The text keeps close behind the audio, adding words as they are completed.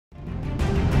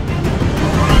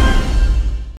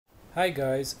Hi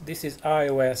guys, this is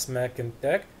iOS Mac and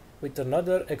Tech with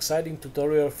another exciting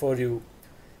tutorial for you.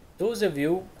 Those of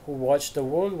you who watched the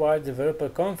Worldwide Developer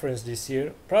Conference this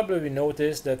year probably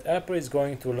noticed that Apple is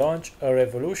going to launch a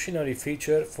revolutionary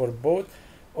feature for both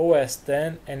OS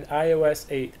X and iOS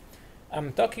 8.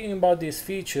 I'm talking about this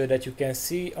feature that you can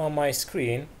see on my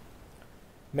screen,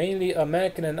 mainly a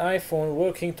Mac and an iPhone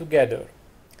working together.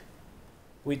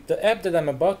 With the app that I'm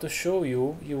about to show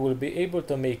you, you will be able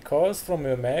to make calls from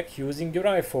your Mac using your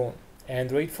iPhone,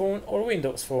 Android phone or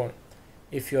Windows phone.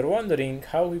 If you're wondering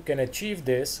how you can achieve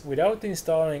this without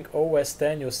installing OS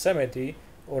X Yosemite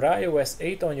or iOS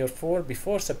 8 on your phone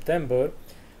before September,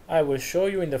 I will show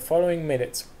you in the following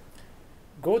minutes.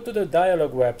 Go to the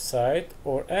Dialog website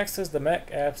or access the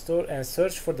Mac App Store and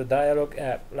search for the Dialog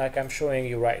app like I'm showing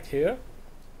you right here.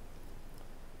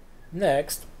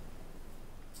 Next,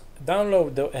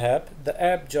 download the app. The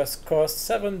app just costs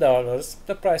 $7,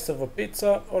 the price of a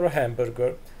pizza or a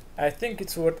hamburger. I think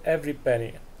it's worth every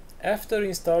penny. After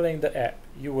installing the app,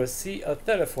 you will see a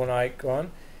telephone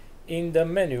icon in the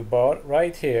menu bar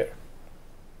right here.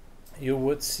 You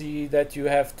would see that you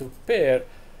have to pair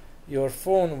your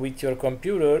phone with your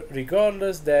computer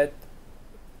regardless that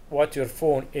what your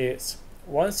phone is.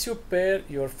 Once you pair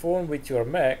your phone with your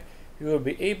Mac, you will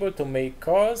be able to make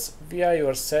calls via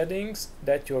your settings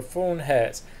that your phone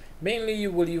has. Mainly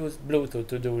you will use Bluetooth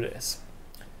to do this.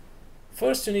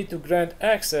 First you need to grant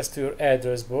access to your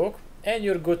address book and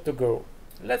you're good to go.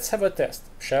 Let's have a test,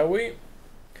 shall we?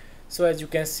 So as you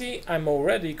can see, I'm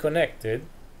already connected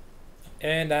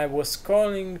and I was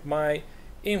calling my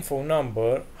info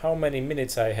number, how many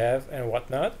minutes I have and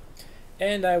whatnot,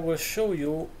 and I will show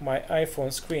you my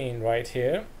iPhone screen right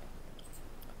here.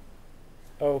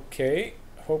 Okay,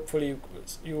 hopefully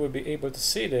you will be able to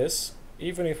see this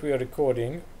even if we are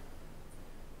recording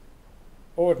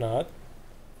or not.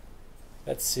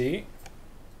 Let's see.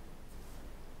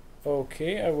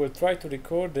 Okay, I will try to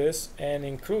record this and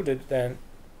include it then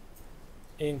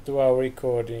into our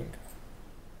recording.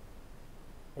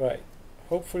 Right,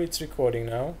 hopefully it's recording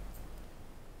now,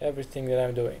 everything that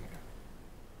I'm doing.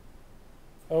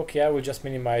 Okay, I will just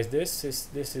minimize this.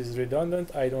 This is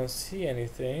redundant, I don't see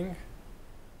anything,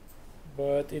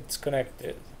 but it's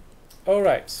connected.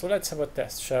 Alright, so let's have a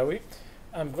test, shall we?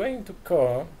 I'm going to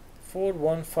call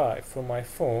 415 from my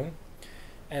phone,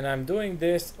 and I'm doing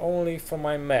this only from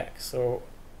my Mac. So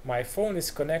my phone is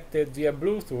connected via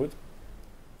Bluetooth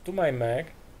to my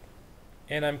Mac,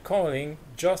 and I'm calling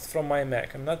just from my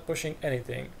Mac. I'm not pushing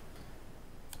anything.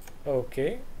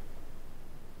 Okay.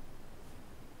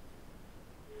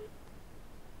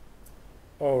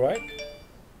 Alright.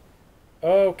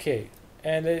 Okay.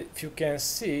 And if you can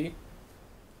see,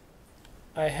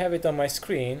 I have it on my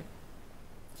screen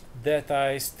that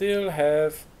I still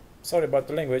have, sorry about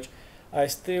the language, I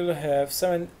still have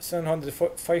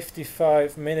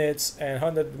 755 minutes and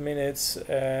 100 minutes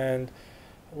and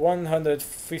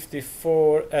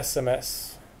 154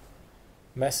 SMS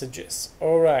messages.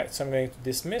 Alright, so I'm going to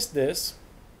dismiss this,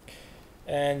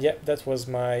 and yeah, that was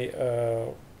my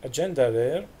agenda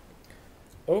there.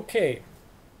 Okay.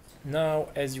 Now,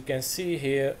 as you can see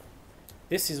here,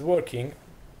 this is working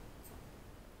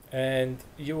and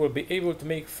you will be able to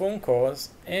make phone calls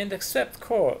and accept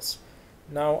calls.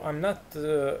 Now, I'm not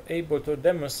able to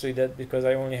demonstrate that because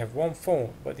I only have one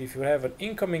phone, but if you have an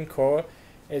incoming call,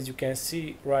 as you can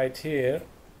see right here,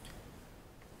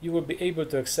 you will be able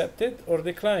to accept it or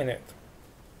decline it.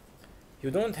 You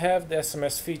don't have the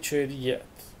SMS feature yet,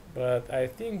 but I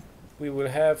think we will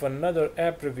have another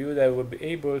app review that will be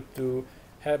able to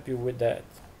help you with that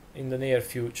in the near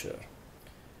future.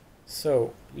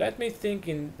 So let me think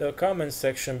in the comment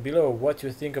section below what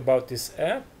you think about this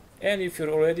app and if you're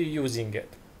already using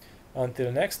it.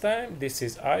 Until next time, this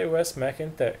is iOS Mac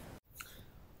and Tech.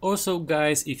 Also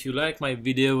guys, if you like my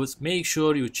videos, make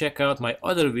sure you check out my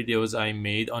other videos I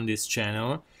made on this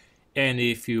channel, and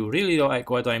if you really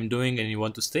like what I'm doing and you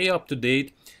want to stay up to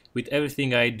date with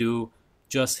everything I do,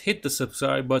 just hit the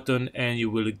subscribe button and you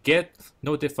will get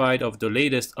notified of the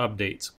latest updates.